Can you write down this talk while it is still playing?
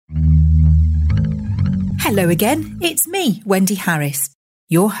Hello again, it's me, Wendy Harris,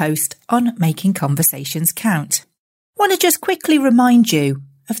 your host on Making Conversations Count. Want to just quickly remind you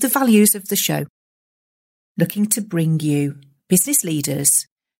of the values of the show. Looking to bring you business leaders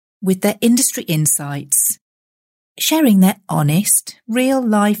with their industry insights, sharing their honest,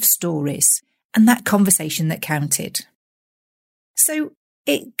 real-life stories and that conversation that counted. So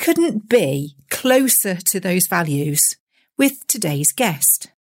it couldn't be closer to those values with today's guest,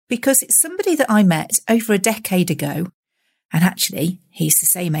 because it's somebody that I met over a decade ago, and actually he's the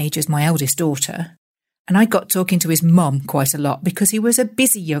same age as my eldest daughter, and I got talking to his mum quite a lot because he was a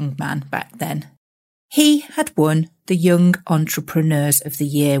busy young man back then. He had won the Young Entrepreneurs of the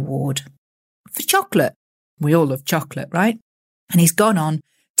Year award for chocolate. We all love chocolate, right? And he's gone on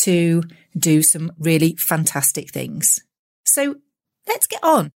to do some really fantastic things. So let's get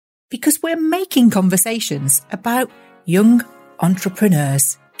on, because we're making conversations about young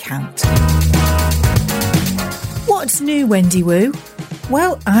entrepreneurs count. What's new, Wendy Woo?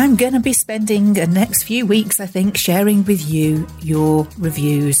 Well, I'm going to be spending the next few weeks, I think, sharing with you your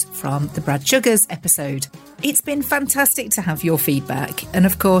reviews from the Brad Sugars episode. It's been fantastic to have your feedback. And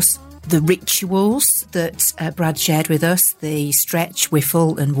of course, the rituals that Brad shared with us, the stretch,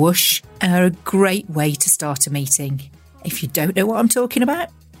 whiffle and whoosh, are a great way to start a meeting. If you don't know what I'm talking about,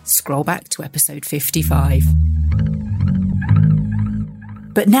 scroll back to episode 55.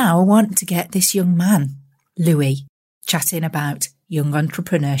 But now I want to get this young man, Louis, chatting about young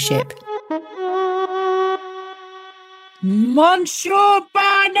entrepreneurship. Monsieur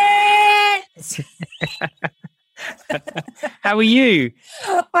Barnett! How are you?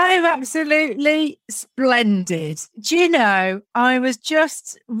 I'm absolutely splendid. Do you know, I was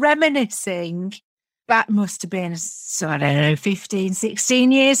just reminiscing, that must have been, I don't know, 15,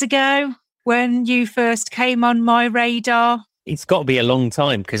 16 years ago when you first came on my radar. It's got to be a long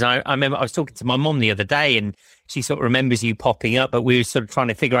time, because I remember I was talking to my mom the other day and she sort of remembers you popping up, but we were sort of trying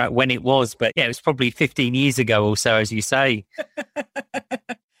to figure out when it was. But yeah, it was probably 15 years ago or so, as you say.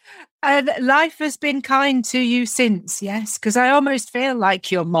 And life has been kind to you since, yes? Because I almost feel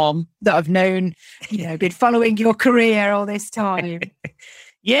like your mom that I've known, been following your career all this time.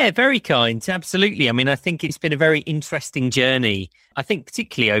 Yeah, very kind. Absolutely. I mean, I think it's been a very interesting journey. I think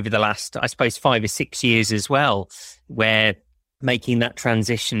particularly over the last, I suppose, 5 or 6 years as well, where making that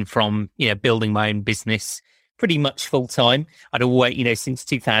transition from, building my own business pretty much full time. I'd always, since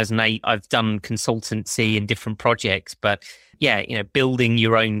 2008, I've done consultancy and different projects, but yeah, building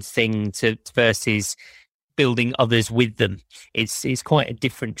your own thing versus building others with them. It's quite a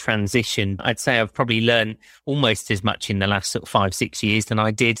different transition. I'd say I've probably learned almost as much in the last sort of 5, 6 years than I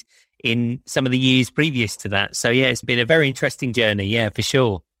did in some of the years previous to that. So yeah, it's been a very interesting journey. Yeah, for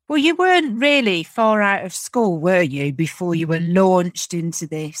sure. Well, you weren't really far out of school, were you, before you were launched into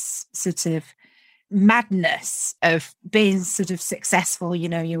this sort of madness of being sort of successful?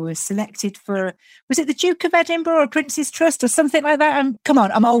 You were selected for, was it the Duke of Edinburgh or Prince's Trust or something like that? Come on,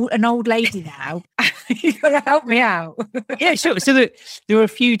 I'm an old lady now. You've got to help me out. Yeah, sure. So there were a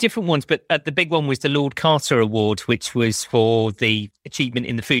few different ones, but the big one was the Lord Carter Award, which was for the achievement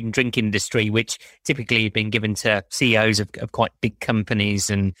in the food and drink industry, which typically had been given to CEOs of quite big companies.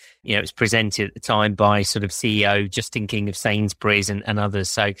 And, it was presented at the time by sort of CEO Justin King of Sainsbury's and others.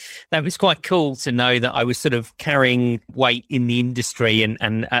 So that was quite cool to know that I was sort of carrying weight in the industry.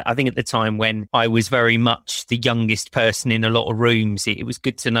 And I think at the time when I was very much the youngest person in a lot of rooms, it was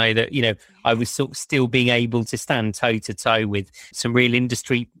good to know that, I was sort of still being able to stand toe to toe with some real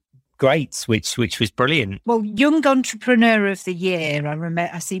industry greats, which was brilliant. Well, Young Entrepreneur of the Year,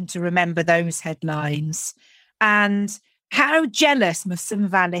 I seem to remember those headlines. And how jealous must some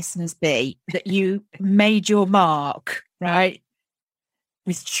of our listeners be that you made your mark, right,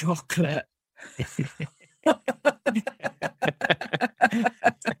 with chocolate? It's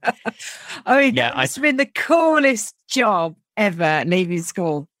been the coolest job ever leaving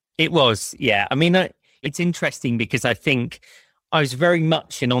school. It was, yeah. I mean, it's interesting because I think I was very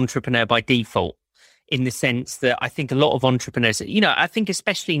much an entrepreneur by default, in the sense that I think a lot of entrepreneurs, I think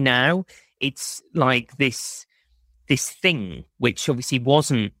especially now, it's like this thing, which obviously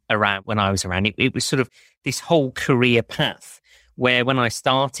wasn't around when I was around. It was sort of this whole career path where when I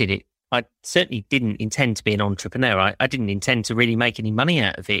started it, I certainly didn't intend to be an entrepreneur. I didn't intend to really make any money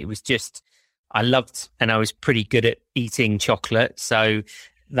out of it. It was just, I loved, and I was pretty good at eating chocolate. So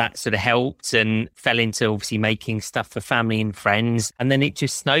that sort of helped, and fell into obviously making stuff for family and friends. And then it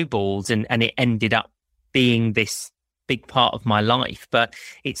just snowballed and it ended up being this big part of my life. But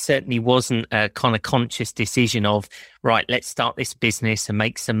it certainly wasn't a kind of conscious decision of, right, let's start this business and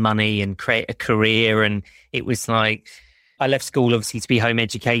make some money and create a career. And it was like, I left school obviously to be home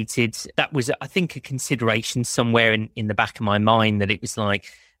educated. That was, I think, a consideration somewhere in the back of my mind, that it was like,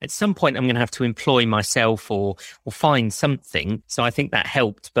 at some point I'm going to have to employ myself or find something. So I think that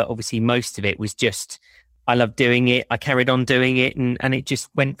helped. But obviously most of it was just, I loved doing it. I carried on doing it, and it just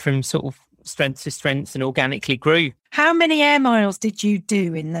went from sort of strength to strength and organically grew. How many air miles did you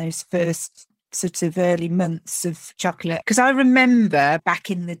do in those first sort of early months of chocolate? Because I remember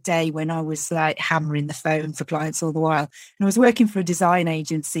back in the day when I was like hammering the phone for clients all the while, and I was working for a design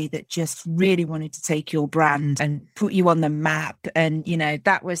agency that just really wanted to take your brand and put you on the map. And, you know,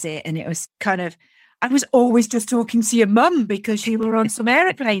 that was it. And it was kind of, I was always just talking to your mum because you were on some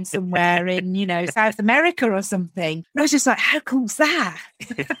aeroplane somewhere in, you know, South America or something. And I was just like, how cool's that?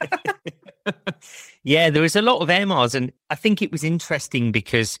 Yeah, there was a lot of air miles. And I think it was interesting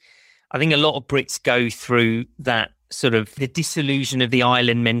because I think a lot of Brits go through that sort of the disillusion of the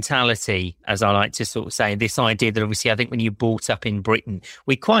island mentality, as I like to sort of say, this idea that obviously I think when you're brought up in Britain,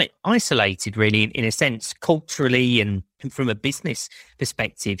 we're quite isolated really in a sense, culturally and from a business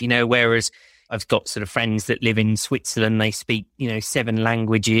perspective, you know, whereas I've got sort of friends that live in Switzerland, they speak, you know, 7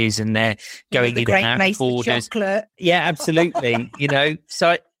 languages and they're going in and out of borders. Yeah, absolutely. You know,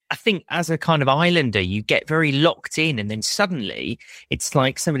 so I think as a kind of islander, you get very locked in, and then suddenly it's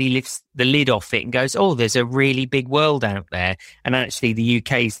like somebody lifts the lid off it and goes, oh, there's a really big world out there. And actually the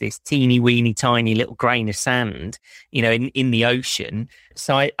UK is this teeny weeny tiny little grain of sand, you know, in the ocean.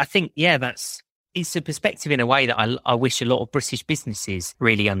 So I think, yeah, it's a perspective in a way that I wish a lot of British businesses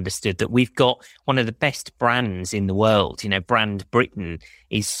really understood, that we've got one of the best brands in the world. You know, brand Britain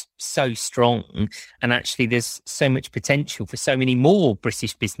is so strong, and actually there's so much potential for so many more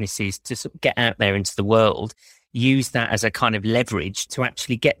British businesses to sort of get out there into the world, use that as a kind of leverage to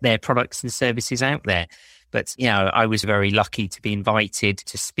actually get their products and services out there. But, you know, I was very lucky to be invited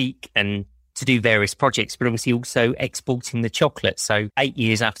to speak and to do various projects, but obviously also exporting the chocolate. So 8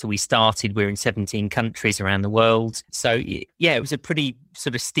 years after we started, we're in 17 countries around the world. So yeah, it was a pretty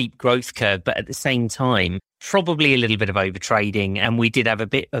sort of steep growth curve, but at the same time, probably a little bit of overtrading. And we did have a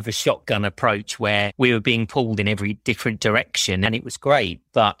bit of a shotgun approach where we were being pulled in every different direction, and it was great.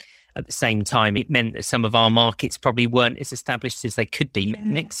 But at the same time, it meant that some of our markets probably weren't as established as they could be.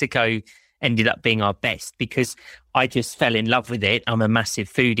 Mexico ended up being our best because I just fell in love with it. I'm a massive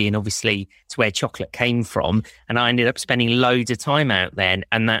foodie, and obviously it's where chocolate came from. And I ended up spending loads of time out there,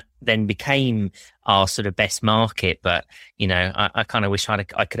 and that then became our sort of best market. But, you know, I kind of wish I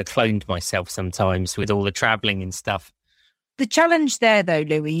could have cloned myself sometimes with all the traveling and stuff. The challenge there, though,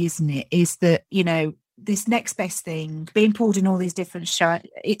 Louis, isn't it, is that, you know, this next best thing, being pulled in all these different,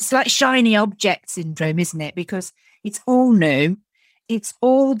 it's like shiny object syndrome, isn't it? Because it's all new. It's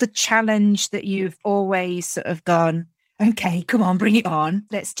all the challenge that you've always sort of gone, okay, come on, bring it on.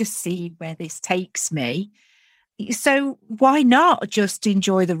 Let's just see where this takes me. So why not just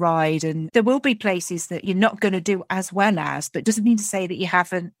enjoy the ride? And there will be places that you're not going to do as well as, but it doesn't mean to say that you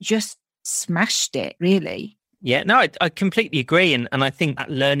haven't just smashed it, really. Yeah, no, I completely agree. And I think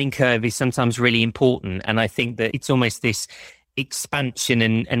that learning curve is sometimes really important. And I think that it's almost this expansion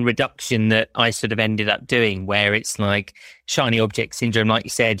and reduction that I sort of ended up doing, where it's like shiny object syndrome, like you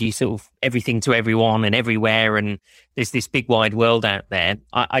said, you sort of everything to everyone and everywhere, and there's this big wide world out there.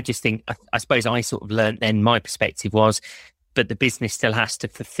 I just think, I suppose I sort of learned then, my perspective was, but the business still has to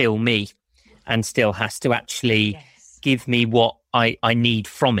fulfill me and still has to actually give me what I need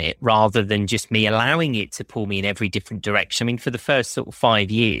from it, rather than just me allowing it to pull me in every different direction. I mean, for the first sort of 5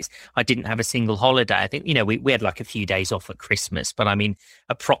 years, I didn't have a single holiday. I think, you know, we had like a few days off at Christmas, but I mean,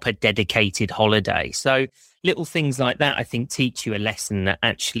 a proper dedicated holiday. So little things like that, I think, teach you a lesson that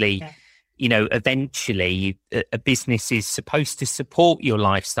actually, you know, eventually a business is supposed to support your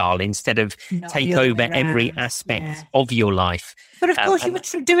lifestyle instead of take over every aspect of your life. But of course, you were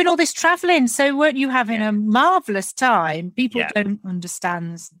doing all this traveling, so weren't you having a marvelous time? People don't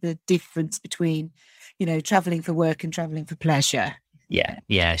understand the difference between, you know, traveling for work and traveling for pleasure.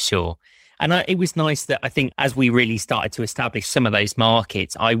 Yeah, sure. And it was nice that I think as we really started to establish some of those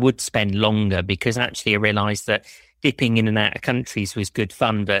markets, I would spend longer, because actually I realised that dipping in and out of countries was good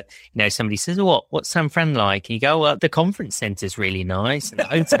fun. But, you know, somebody says, oh, what's San Fran like? And you go, well, the conference centre's really nice, and the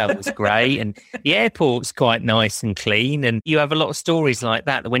hotel was great, and the airport's quite nice and clean. And you have a lot of stories like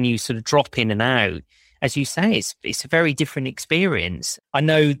that when you sort of drop in and out. As you say, it's a very different experience. I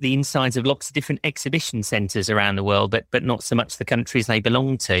know the insides of lots of different exhibition centres around the world, but not so much the countries they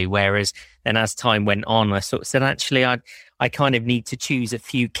belong to. Whereas then as time went on, I sort of said, actually, I kind of need to choose a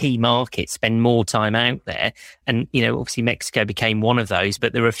few key markets, spend more time out there. And, you know, obviously Mexico became one of those,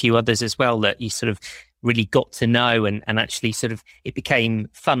 but there are a few others as well that you sort of really got to know and actually sort of it became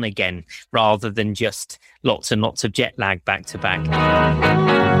fun again rather than just lots and lots of jet lag back to back.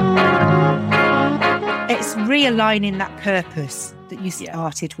 It's realigning that purpose that you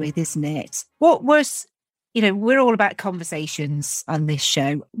started with, isn't it? What was, we're all about conversations on this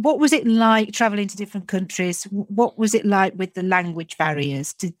show. What was it like traveling to different countries? What was it like with the language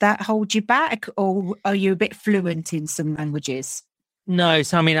barriers? Did that hold you back, or are you a bit fluent in some languages? No,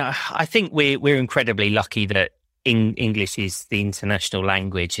 so I mean, I think we're incredibly lucky that English is the international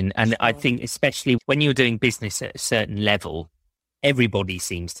language, and I think especially when you're doing business at a certain level, everybody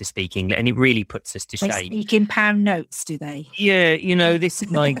seems to speak English, and it really puts us to shame. They speak in pound notes, do they? Yeah, this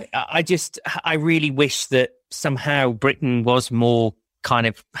like I really wish that somehow Britain was more kind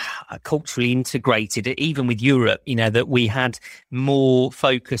of culturally integrated, even with Europe, that we had more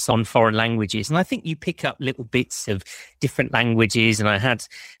focus on foreign languages. And I think you pick up little bits of different languages, and I had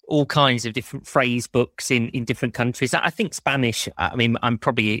all kinds of different phrase books in different countries. I think Spanish, I mean, I'm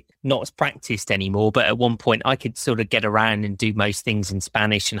probably not as practiced anymore, but at one point I could sort of get around and do most things in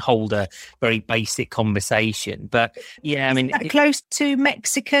Spanish and hold a very basic conversation. But yeah, I mean, close to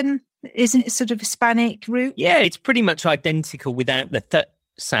Mexican. Isn't it sort of a Hispanic root? Yeah, it's pretty much identical without the th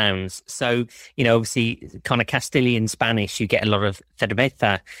sounds. So, obviously kind of Castilian Spanish, you get a lot of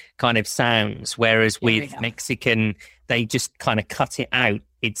cerveza kind of sounds, whereas with Mexican, they just kind of cut it out.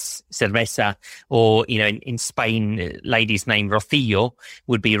 It's cerveza, or, in Spain, lady's name Rocío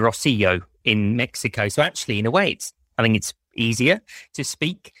would be Rocío in Mexico. So actually, in a way, I think it's easier to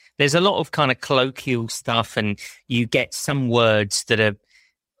speak. There's a lot of kind of colloquial stuff, and you get some words that are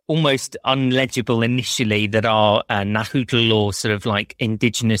almost unlegible initially that are Nahuatl or sort of like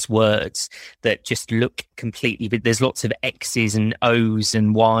indigenous words that just look completely, but there's lots of X's and O's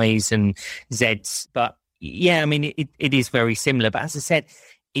and Y's and Z's. But yeah, I mean, it is very similar. But as I said,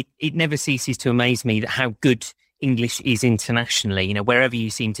 it never ceases to amaze me that how good English is internationally. Wherever you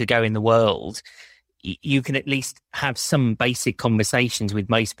seem to go in the world, you can at least have some basic conversations with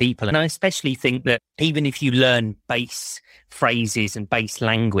most people. And I especially think that even if you learn base phrases and base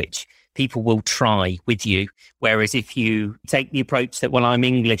language, people will try with you. Whereas if you take the approach that, well, I'm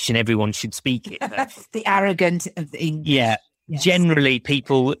English and everyone should speak it. The arrogant of the English. Yeah. Yes. Generally,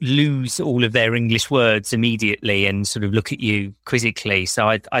 people lose all of their English words immediately and sort of look at you quizzically. So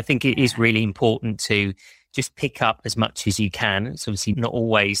I think it is really important to just pick up as much as you can. It's obviously not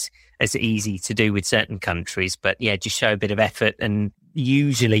always as easy to do with certain countries, but yeah, just show a bit of effort, and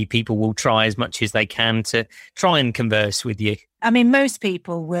usually people will try as much as they can to try and converse with you. I mean, most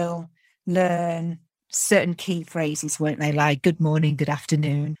people will learn certain key phrases, won't they? Like good morning, good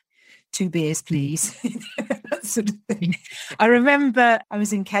afternoon, 2 beers, please. That sort of thing. I remember I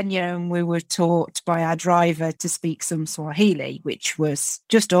was in Kenya and we were taught by our driver to speak some Swahili, which was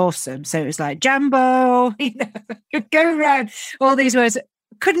just awesome. So it was like Jambo, go around all these words.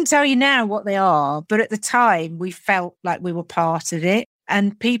 Couldn't tell you now what they are, but at the time we felt like we were part of it,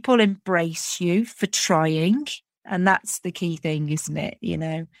 and people embrace you for trying. And that's the key thing, isn't it?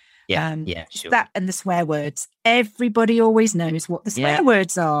 Yeah, sure. That and the swear words. Everybody always knows what the swear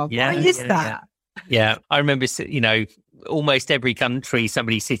words are. Why is that? Yeah, I remember, almost every country,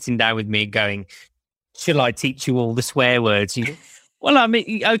 somebody sitting down with me and going, shall I teach you all the swear words? Well, I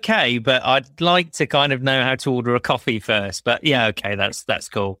mean, okay, but I'd like to kind of know how to order a coffee first. But yeah, okay, that's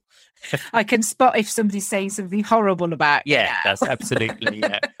cool. I can spot if somebody's saying something horrible about you. Yeah, that's absolutely,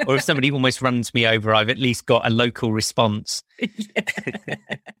 yeah. Or if somebody almost runs me over, I've at least got a local response.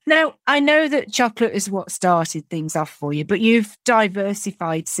 Now, I know that chocolate is what started things off for you, but you've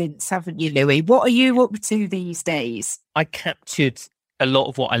diversified since, haven't you, Louis? What are you up to these days? I captured a lot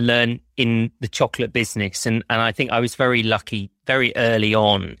of what I learned in the chocolate business. And I think I was very lucky very early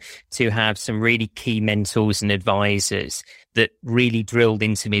on to have some really key mentors and advisors that really drilled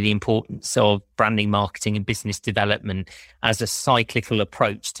into me the importance of branding, marketing and business development as a cyclical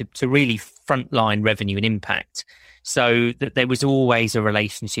approach to really frontline revenue and impact. So that there was always a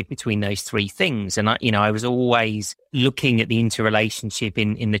relationship between those three things. And I was always looking at the interrelationship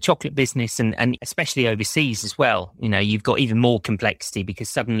in the chocolate business and especially overseas as well. You've got even more complexity because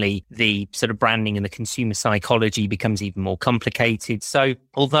suddenly the sort of branding and the consumer psychology becomes even more complicated. So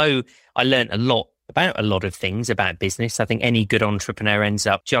although I learned a lot about a lot of things about business, I think any good entrepreneur ends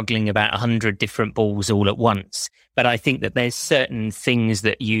up juggling about 100 different balls all at once. But I think that there's certain things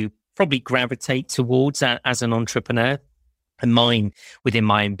that you probably gravitate towards as an entrepreneur. And mine within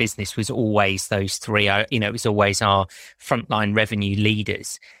my own business was always those three. It was always our frontline revenue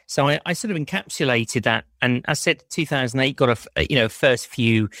leaders. So I sort of encapsulated that. And I said 2008 got a first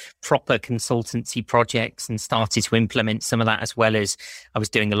few proper consultancy projects and started to implement some of that, as well as I was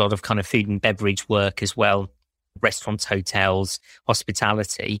doing a lot of kind of food and beverage work as well. Restaurants, hotels,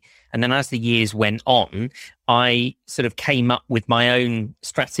 hospitality. And then as the years went on, I sort of came up with my own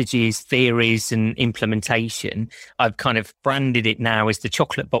strategies, theories and implementation. I've kind of branded it now as the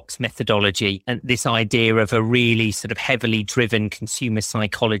chocolate box methodology, and this idea of a really sort of heavily driven consumer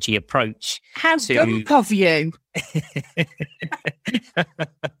psychology approach. How good of you.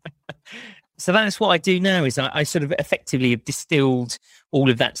 So that's what I do now, is I sort of effectively have distilled all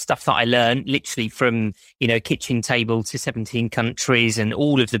of that stuff that I learned, literally from, kitchen table to 17 countries and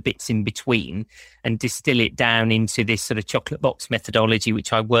all of the bits in between, and distill it down into this sort of chocolate box methodology,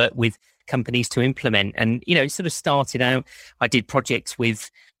 which I work with companies to implement. And, it sort of started out, I did projects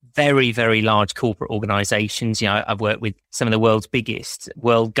with very, very large corporate organizations. I've worked with some of the world's biggest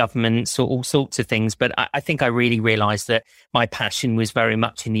world governments, or all sorts of things. But I think I really realized that my passion was very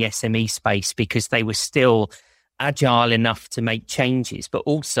much in the SME space, because they were still agile enough to make changes, but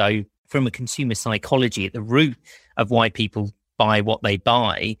also from a consumer psychology, at the root of why people buy what they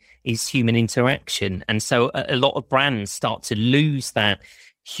buy is human interaction. And so a lot of brands start to lose that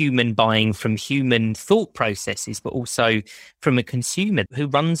human buying from human thought processes, but also from a consumer who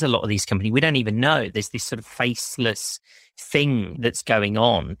runs a lot of these companies. We don't even know. There's this sort of faceless thing that's going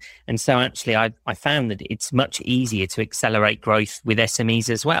on. And so actually I found that it's much easier to accelerate growth with SMEs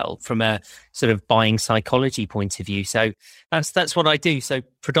as well, from a sort of buying psychology point of view. So that's what I do. So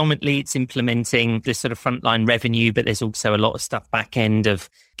predominantly it's implementing the sort of frontline revenue, but there's also a lot of stuff back end of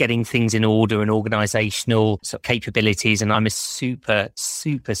getting things in order and organizational sort of capabilities. And I'm a super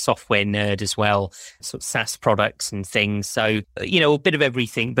software nerd as well, sort of SaaS products and things. So, a bit of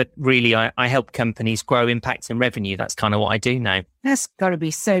everything, but really I help companies grow impact and revenue. That's kind of what I do now. That's got to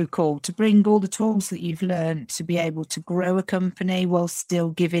be so cool to bring all the tools that you've learned to be able to grow a company while still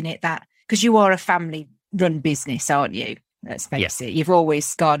giving it that, because you are a family run business, aren't you? Let's face it. You've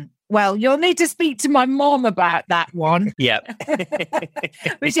always gone, well, you'll need to speak to my mom about that one. Yeah.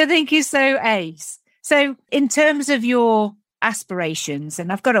 Which I think is so ace. So in terms of your aspirations,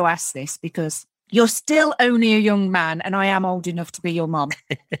 and I've got to ask this because you're still only a young man and I am old enough to be your mom.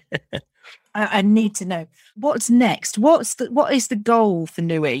 I need to know what's next. What is the goal for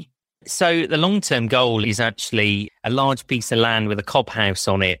Nui? So the long-term goal is actually a large piece of land with a cob house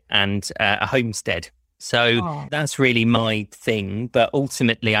on it and a homestead. So that's really my thing. But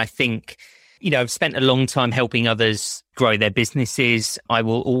ultimately, I think, I've spent a long time helping others grow their businesses. I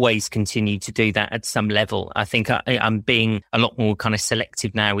will always continue to do that at some level. I think I'm being a lot more kind of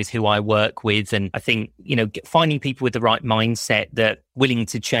selective now with who I work with. And I think, finding people with the right mindset, that willing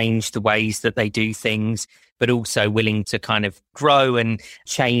to change the ways that they do things, but also willing to kind of grow and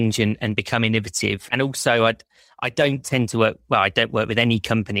change and become innovative. And also I don't tend to work, I don't work with any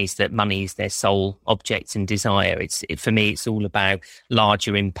companies that money is their sole object and desire. For me, it's all about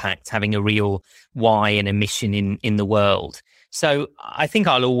larger impact, having a real why and a mission in the world. So I think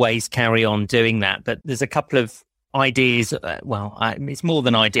I'll always carry on doing that. But there's a couple of ideas. It's more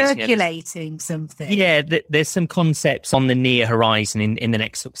than ideas. Circulating something. Yeah, there's some concepts on the near horizon in the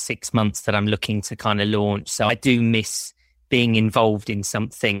next sort of 6 months that I'm looking to kind of launch. So I do miss being involved in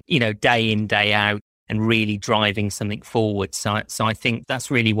something, day in, day out, and really driving something forward. So I think that's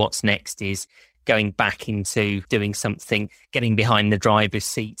really what's next, is going back into doing something, getting behind the driver's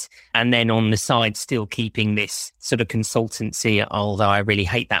seat, and then on the side still keeping this sort of consultancy, although I really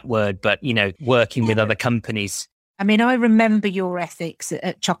hate that word, but, working with other companies. I mean, I remember your ethics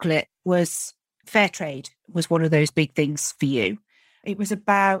at Chocolate was fair trade was one of those big things for you. It was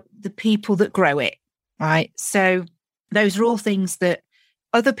about the people that grow it, right? So those are all things that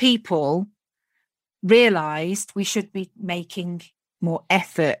other people realised we should be making more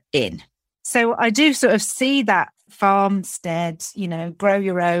effort in. So I do sort of see that farmstead, grow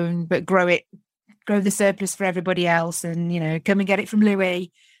your own, but grow the surplus for everybody else and, come and get it from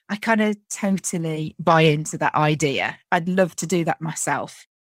Louis. I kind of totally buy into that idea. I'd love to do that myself.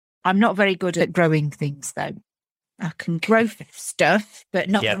 I'm not very good at growing things though. I can grow stuff, but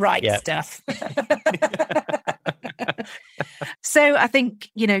not the right stuff. So I think,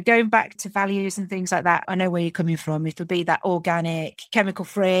 going back to values and things like that, I know where you're coming from. It'll be that organic, chemical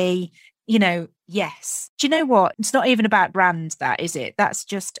free, yes. Do you know what? It's not even about brand, that, is it? That's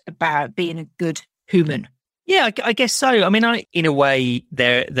just about being a good human. Yeah, I guess so. I mean, in a way,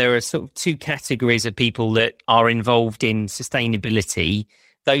 there are sort of two categories of people that are involved in sustainability.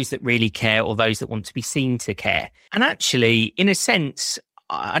 those that really care or those that want to be seen to care. And actually, in a sense,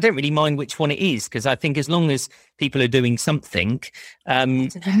 I don't really mind which one it is, because I think as long as people are doing something,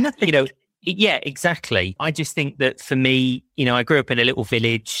 yeah, exactly. I just think that for me, I grew up in a little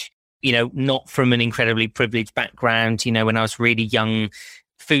village, not from an incredibly privileged background. When I was really young,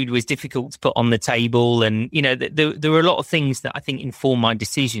 food was difficult to put on the table. And, there were a lot of things that I think inform my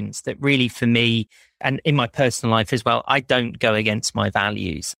decisions that really for me, and in my personal life as well, I don't go against my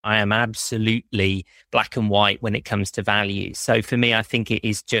values. I am absolutely black and white when it comes to values. So for me, I think it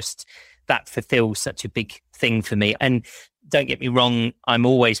is just that fulfills such a big thing for me. And don't get me wrong, I'm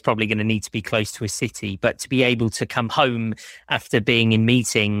always probably going to need to be close to a city, but to be able to come home after being in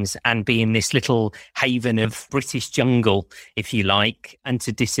meetings and be in this little haven of British jungle, if you like, and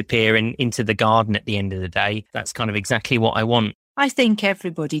to disappear into the garden at the end of the day, that's kind of exactly what I want. I think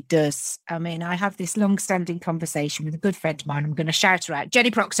everybody does. I mean, I have this long-standing conversation with a good friend of mine. I'm going to shout her out. Jenny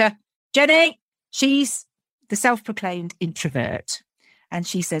Proctor. Jenny, she's the self-proclaimed introvert. And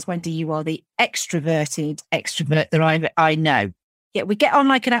she says, Wendy, you are the extroverted extrovert that I know. Yet we get on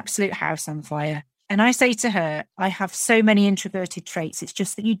like an absolute house on fire. And I say to her, I have so many introverted traits. It's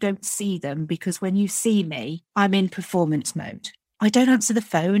just that you don't see them, because when you see me, I'm in performance mode. I don't answer the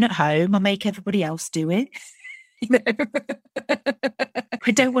phone at home. I make everybody else do it.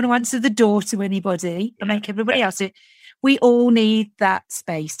 I don't want to answer the door to anybody. I make everybody else do it. We all need that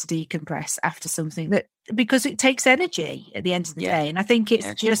space to decompress after something, because it takes energy at the end of the day. And I think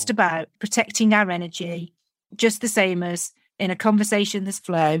it's just about protecting our energy, just the same as in a conversation, there's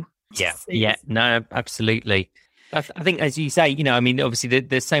flow. Yeah. No, absolutely. I think, as you say, obviously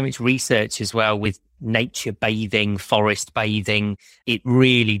there's so much research as well with nature bathing, forest bathing. It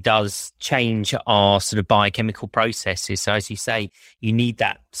really does change our sort of biochemical processes. So as you say, you need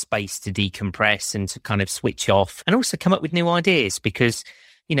that space to decompress and to kind of switch off and also come up with new ideas, because,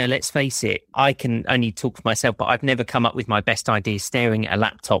 let's face it, I can only talk for myself, but I've never come up with my best ideas staring at a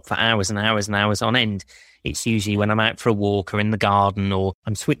laptop for hours and hours and hours on end. It's usually when I'm out for a walk or in the garden or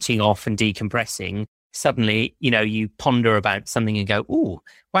I'm switching off and decompressing. Suddenly, you ponder about something and go, oh,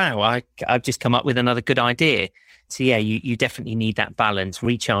 wow, I've just come up with another good idea. So, yeah, you definitely need that balance,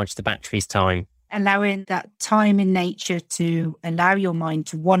 recharge the batteries time. Allowing that time in nature to allow your mind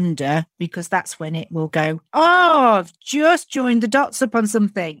to wander, because that's when it will go, oh, I've just joined the dots upon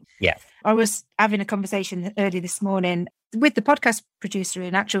something. Yeah. I was having a conversation early this morning with the podcast producer,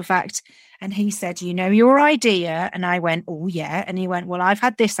 in actual fact, and he said, your idea. And I went, oh, yeah. And he went, well, I've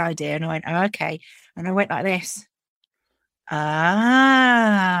had this idea. And I went, oh, okay. And I went like this. And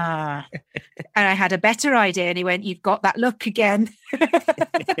I had a better idea. And he went, you've got that look again.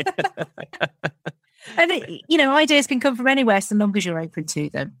 And, ideas can come from anywhere so long as you're open to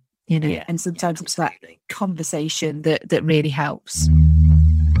them, and sometimes it's that conversation that really helps.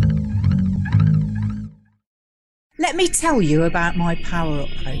 Let me tell you about my Power Up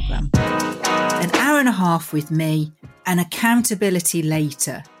programme. An hour and a half with me and accountability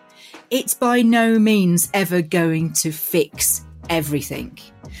later. It's by no means ever going to fix everything.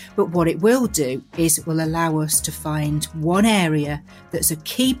 But what it will do is it will allow us to find one area that's a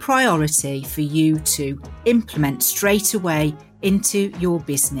key priority for you to implement straight away into your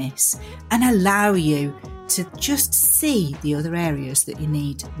business and allow you to just see the other areas that you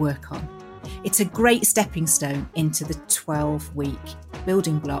need work on. It's a great stepping stone into the 12-week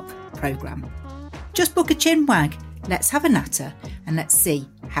building block programme. Just book a chinwag, let's have a natter, and let's see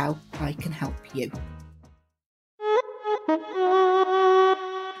how I can help you.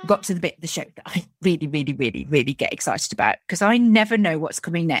 Got to the bit of the show that I really, really, really, really get excited about, because I never know what's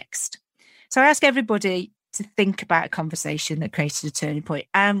coming next. So I ask everybody to think about a conversation that created a turning point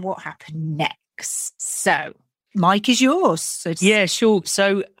and what happened next. So, Mike, is yours. Yeah, sure.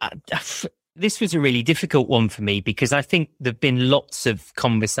 So this was a really difficult one for me, because I think there've been lots of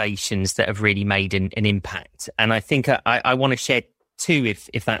conversations that have really made an impact. And I think I want to share two,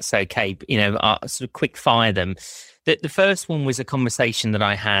 if that's okay. I'll sort of quick fire them. The first one was a conversation that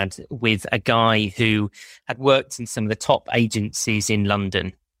I had with a guy who had worked in some of the top agencies in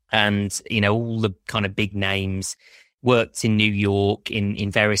London, and, all the kind of big names, worked in New York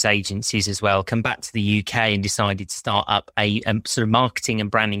in various agencies as well, come back to the UK and decided to start up a sort of marketing and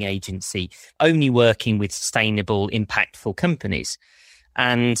branding agency, only working with sustainable, impactful companies.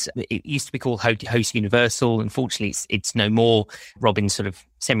 And it used to be called Host Universal. Unfortunately, it's no more. Robin's sort of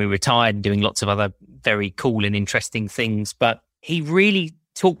semi-retired and doing lots of other very cool and interesting things. But he really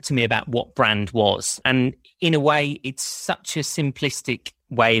talked to me about what brand was. And in a way, it's such a simplistic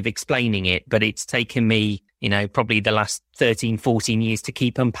way of explaining it, but it's taken me, probably the last 13, 14 years to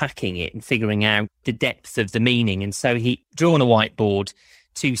keep unpacking it and figuring out the depth of the meaning. And so he drew on a whiteboard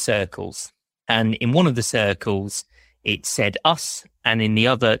two circles. And in one of the circles, it said us, and in the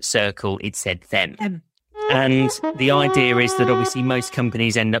other circle, it said them. And the idea is that obviously most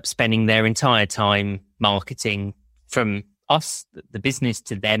companies end up spending their entire time marketing from us, the business,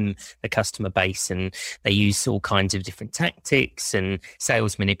 to them, the customer base. And they use all kinds of different tactics and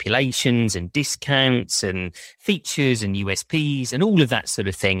sales manipulations and discounts and features and USPs and all of that sort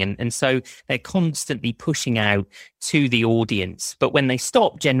of thing. And so they're constantly pushing out to the audience. But when they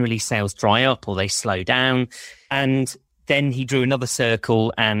stop, generally sales dry up or they slow down. And then he drew another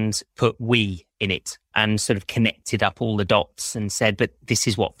circle and put we in it and sort of connected up all the dots and said, but this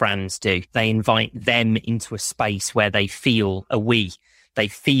is what brands do. They invite them into a space where they feel a we. They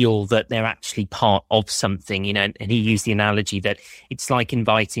feel that they're actually part of something, you know, and he used the analogy that it's like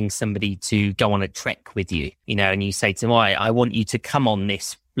inviting somebody to go on a trek with you, you know, and you say to them, I want you to come on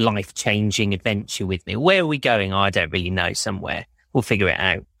this life-changing adventure with me. Where are we going? I don't really know, somewhere. We'll figure it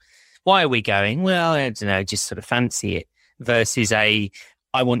out. Why are we going? Well, I don't know, just sort of fancy it. Versus I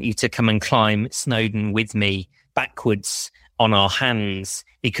want you to come and climb Snowdon with me backwards on our hands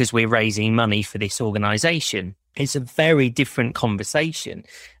because we're raising money for this organization. It's a very different conversation.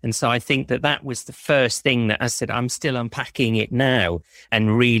 And so I think that was the first thing that I said, I'm still unpacking it now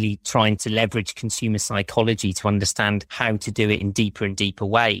and really trying to leverage consumer psychology to understand how to do it in deeper and deeper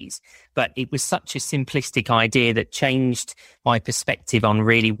ways. But it was such a simplistic idea that changed my perspective on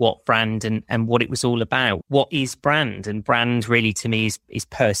really what brand and what it was all about. What is brand? And brand really to me is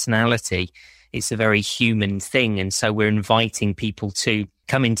personality. It's a very human thing. And so we're inviting people to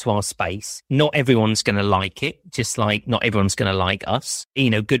come into our space. Not everyone's going to like it, just like not everyone's going to like us. You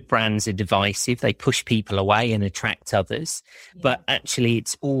know, good brands are divisive. They push people away and attract others. Yeah. But actually,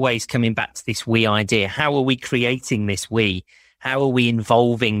 it's always coming back to this we idea. How are we creating this we? How are we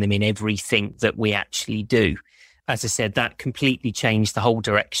involving them in everything that we actually do? As I said, that completely changed the whole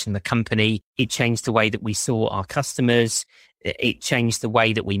direction of the company. It changed the way that we saw our customers. It changed the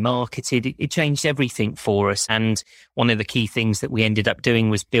way that we marketed. It changed everything for us. And one of the key things that we ended up doing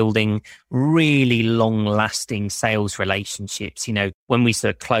was building really long-lasting sales relationships. You know, when we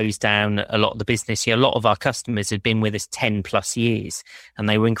sort of closed down a lot of the business, a lot of our customers had been with us 10 plus years, and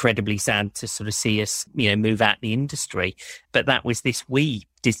they were incredibly sad to sort of see us, move out the industry. But that was this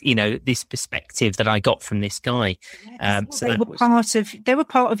perspective that I got from this guy. Yes, so they were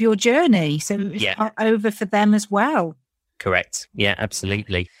part of your journey. So it was over for them as well. Correct. Yeah,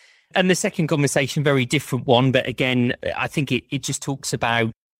 absolutely. And the second conversation, very different one. But again, I think it just talks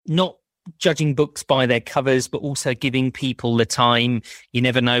about not judging books by their covers, but also giving people the time. You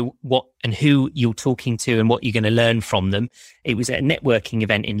never know what and who you're talking to and what you're going to learn from them. It was at a networking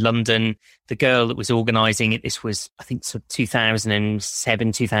event in London. The girl that was organising it, this was, I think, sort of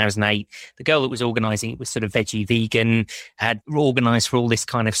 2007, 2008. The girl that was organising it was sort of veggie vegan, had organised for all this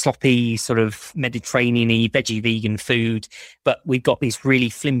kind of sloppy, sort of Mediterranean-y veggie vegan food. But we've got these really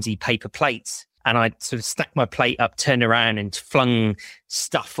flimsy paper plates. And I sort of stacked my plate up, turned around and flung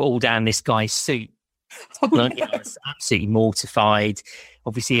stuff all down this guy's suit. I was absolutely mortified.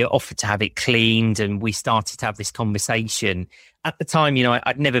 Obviously, I offered to have it cleaned and we started to have this conversation. At the time,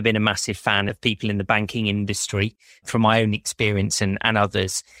 I'd never been a massive fan of people in the banking industry from my own experience and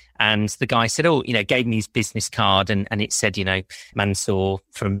others. And the guy said, gave me his business card and it said, Mansour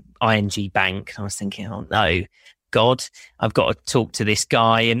from ING Bank. And I was thinking, oh no. God, I've got to talk to this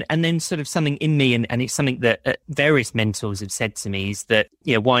guy. And then sort of something in me, and it's something that various mentors have said to me is that,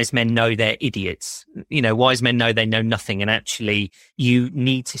 wise men know they're idiots. Wise men know they know nothing. And actually, you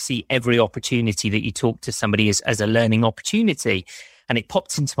need to see every opportunity that you talk to somebody as a learning opportunity. And it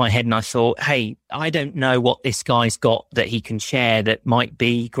popped into my head and I thought, hey, I don't know what this guy's got that he can share that might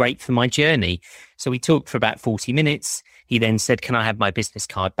be great for my journey. So we talked for about 40 minutes. He then said, can I have my business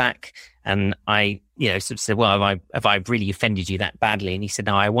card back? And I, sort of said, well, have I really offended you that badly? And he said,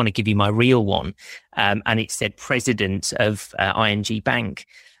 no, I want to give you my real one. And it said president of ING Bank.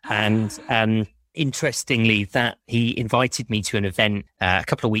 And interestingly, that he invited me to an event a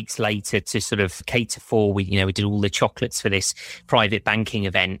couple of weeks later to sort of cater for, we did all the chocolates for this private banking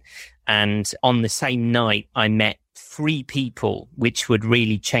event. And on the same night, I met 3 people which would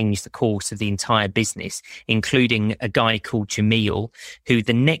really change the course of the entire business, including a guy called Jamil, who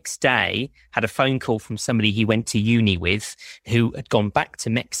the next day had a phone call from somebody he went to uni with, who had gone back to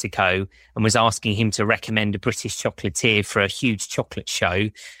Mexico and was asking him to recommend a British chocolatier for a huge chocolate show,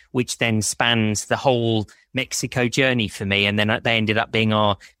 which then spans the whole Mexico journey for me. And then they ended up being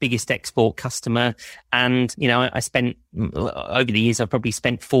our biggest export customer. And, I spent, over the years, I've probably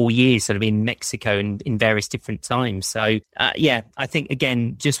spent 4 years sort of in Mexico and in various different times. So, I think,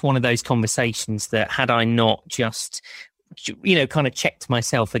 again, just one of those conversations that had I not just kind of checked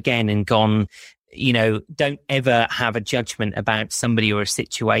myself again and gone, don't ever have a judgment about somebody or a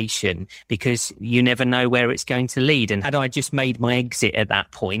situation, because you never know where it's going to lead. And had I just made my exit at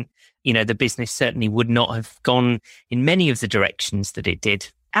that point, the business certainly would not have gone in many of the directions that it did.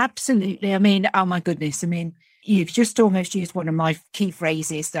 Absolutely. I mean, oh my goodness. I mean, you've just almost used one of my key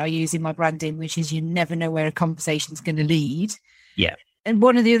phrases that I use in my branding, which is you never know where a conversation's going to lead. Yeah. And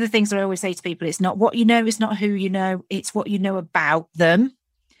one of the other things that I always say to people, it's not what you know, it's not who you know, it's what you know about them.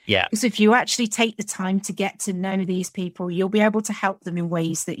 Yeah. Because if you actually take the time to get to know these people, you'll be able to help them in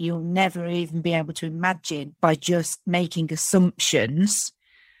ways that you'll never even be able to imagine by just making assumptions.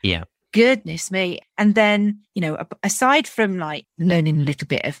 Yeah. Goodness me. And then, aside from like learning a little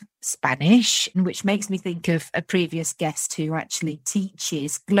bit of Spanish, which makes me think of a previous guest who actually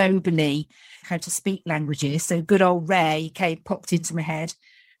teaches globally how to speak languages. So good old Ray popped into my head.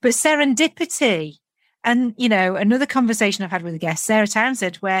 But serendipity. And, another conversation I've had with a guest, Sarah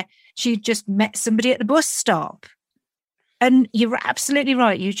Townsend, where she just met somebody at the bus stop. And you're absolutely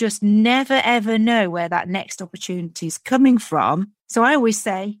right. You just never, ever know where that next opportunity is coming from. So I always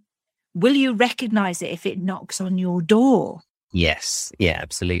say, will you recognize it if it knocks on your door? Yes. Yeah,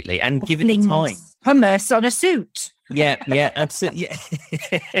 absolutely. And give it time. Hummus on a suit. Yeah, absolutely.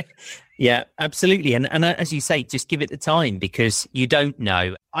 Yeah. Yeah, absolutely. And as you say, just give it the time, because you don't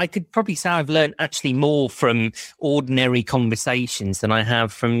know. I could probably say I've learned actually more from ordinary conversations than I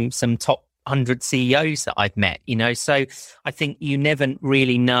have from some top 100 CEOs that I've met, So I think you never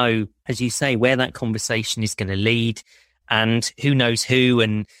really know, as you say, where that conversation is going to lead, and who knows who.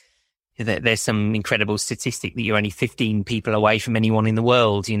 And there's some incredible statistic that you're only 15 people away from anyone in the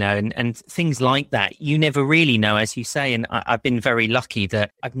world, and things like that. You never really know, as you say. And I've been very lucky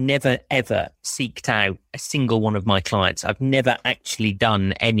that I've never, ever seeked out a single one of my clients. I've never actually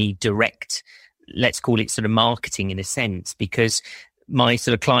done any direct, let's call it sort of marketing in a sense, because my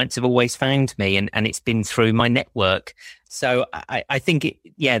sort of clients have always found me, and it's been through my network. So I think,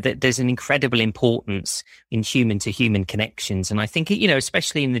 that there's an incredible importance in human to human connections. And I think,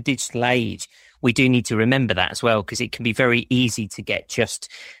 especially in the digital age, we do need to remember that as well, because it can be very easy to get just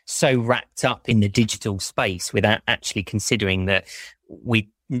so wrapped up in the digital space without actually considering that we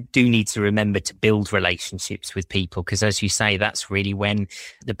do need to remember to build relationships with people, because as you say, that's really when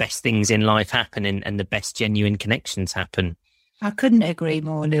the best things in life happen and the best genuine connections happen. I couldn't agree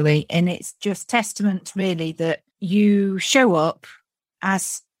more, Louis. And it's just testament really that you show up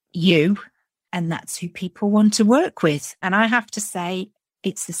as you, and that's who people want to work with. And I have to say,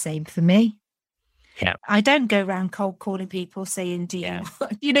 it's the same for me. Yeah. I don't go around cold calling people saying, do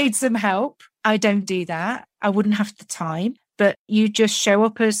you need some help? I don't do that. I wouldn't have the time. But you just show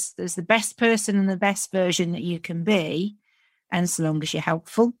up as the best person and the best version that you can be. And so long as you're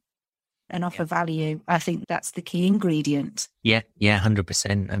helpful and offer value, I think that's the key ingredient. Yeah,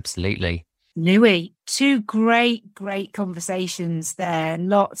 100%. Absolutely. Louis, two great conversations there.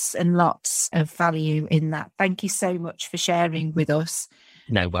 Lots and lots of value in that. Thank you so much for sharing with us.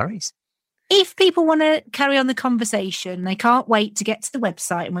 No worries. If people want to carry on the conversation, they can't wait to get to the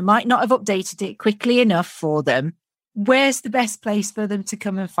website, and we might not have updated it quickly enough for them, where's the best place for them to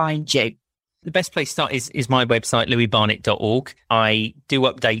come and find you? The best place to start is my website, louisbarnett.org. I do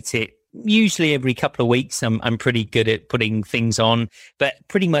update it usually every couple of weeks. I'm pretty good at putting things on, but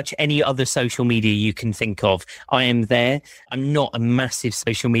pretty much any other social media you can think of, I am there. I'm not a massive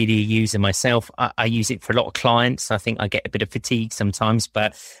social media user myself. I use it for a lot of clients. I think I get a bit of fatigue sometimes,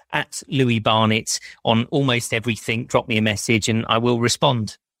 but at Louis Barnett on almost everything, drop me a message and I will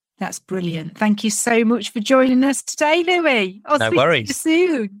respond. That's brilliant. Thank you so much for joining us today, Louis. No worries. See you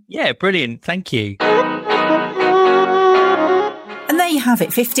soon. Yeah, brilliant. Thank you. And there you have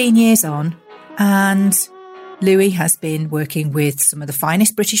it, 15 years on. And Louis has been working with some of the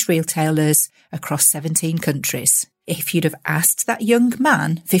finest British retailers across 17 countries. If you'd have asked that young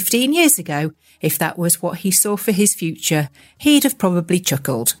man 15 years ago if that was what he saw for his future, he'd have probably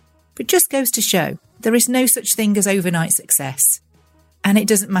chuckled. But it just goes to show there is no such thing as overnight success. And it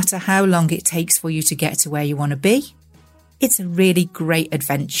doesn't matter how long it takes for you to get to where you want to be. It's a really great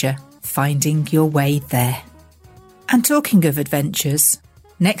adventure finding your way there. And talking of adventures,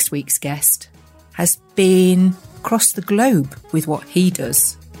 next week's guest has been across the globe with what he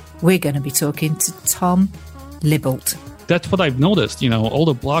does. We're going to be talking to Tom Libolt. That's what I've noticed. All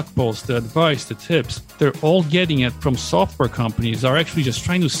the blog posts, the advice, the tips, they're all getting it from software companies that are actually just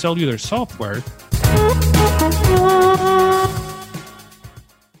trying to sell you their software.